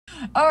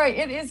All right,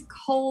 it is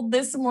cold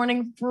this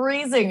morning,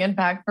 freezing, in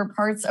fact, for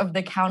parts of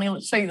the county.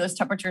 Let's show you those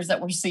temperatures that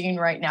we're seeing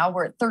right now.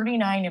 We're at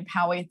 39 in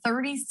Poway,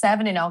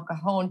 37 in El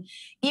Cajon,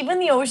 even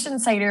the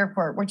Oceanside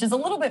Airport, which is a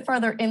little bit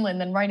farther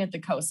inland than right at the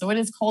coast. So it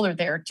is colder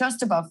there,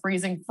 just above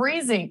freezing.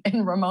 Freezing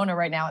in Ramona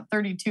right now at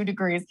 32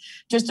 degrees,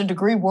 just a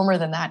degree warmer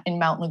than that in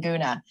Mount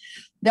Laguna.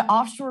 The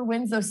offshore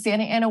winds, those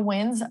Santa Ana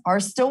winds, are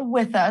still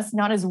with us,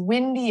 not as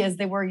windy as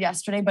they were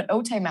yesterday, but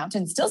Otay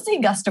Mountain still seeing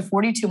gusts to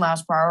 42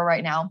 miles per hour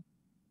right now.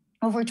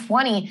 Over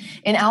 20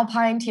 in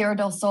Alpine, Tierra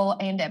del Sol,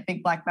 and at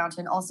Big Black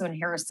Mountain, also in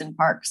Harrison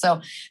Park. So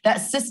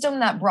that system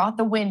that brought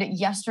the wind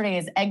yesterday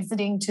is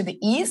exiting to the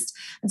east.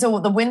 And so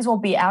the winds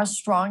won't be as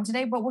strong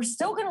today, but we're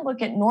still going to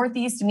look at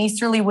northeast and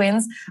easterly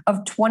winds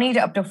of 20 to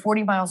up to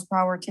 40 miles per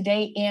hour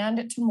today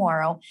and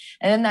tomorrow.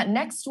 And then that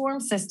next storm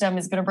system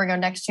is going to bring our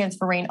next chance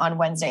for rain on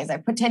Wednesday. As I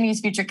put 10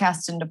 News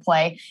Futurecast into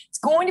play, it's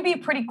going to be a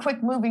pretty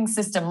quick moving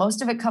system.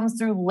 Most of it comes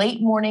through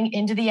late morning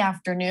into the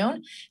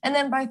afternoon. And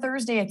then by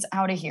Thursday, it's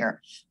out of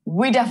here.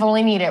 We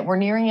definitely need it. We're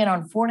nearing it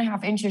on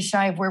 4.5 inches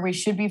shy of where we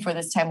should be for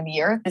this time of the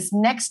year. This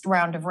next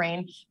round of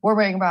rain, we're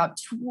bringing about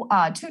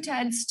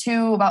 2/10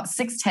 to about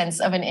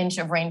 6/10 of an inch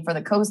of rain for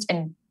the coast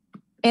and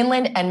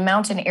inland and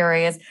mountain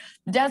areas.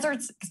 The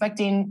deserts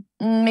expecting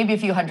maybe a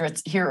few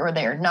hundreds here or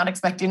there, not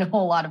expecting a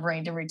whole lot of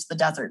rain to reach the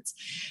deserts.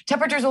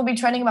 Temperatures will be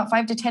trending about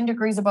 5 to 10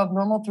 degrees above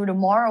normal through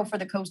tomorrow for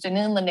the coast and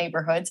inland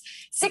neighborhoods.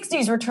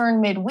 60s return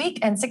midweek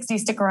and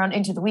 60s stick around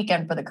into the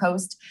weekend for the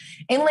coast.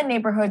 Inland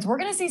neighborhoods, we're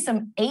going to see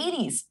some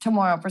 80s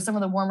tomorrow for some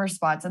of the warmer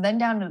spots, and then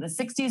down to the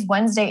 60s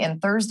Wednesday and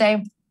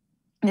Thursday.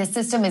 This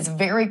system is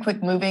very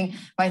quick moving.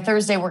 By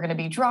Thursday, we're going to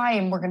be dry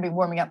and we're going to be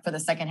warming up for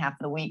the second half of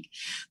the week.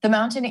 The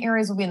mountain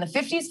areas will be in the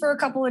 50s for a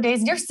couple of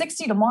days, near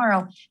 60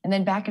 tomorrow, and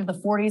then back into the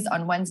 40s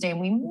on Wednesday.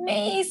 And we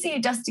may see a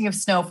dusting of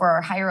snow for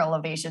our higher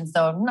elevations,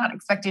 though I'm not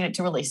expecting it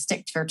to really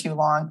stick for too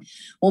long.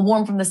 We'll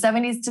warm from the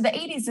 70s to the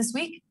 80s this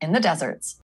week in the deserts.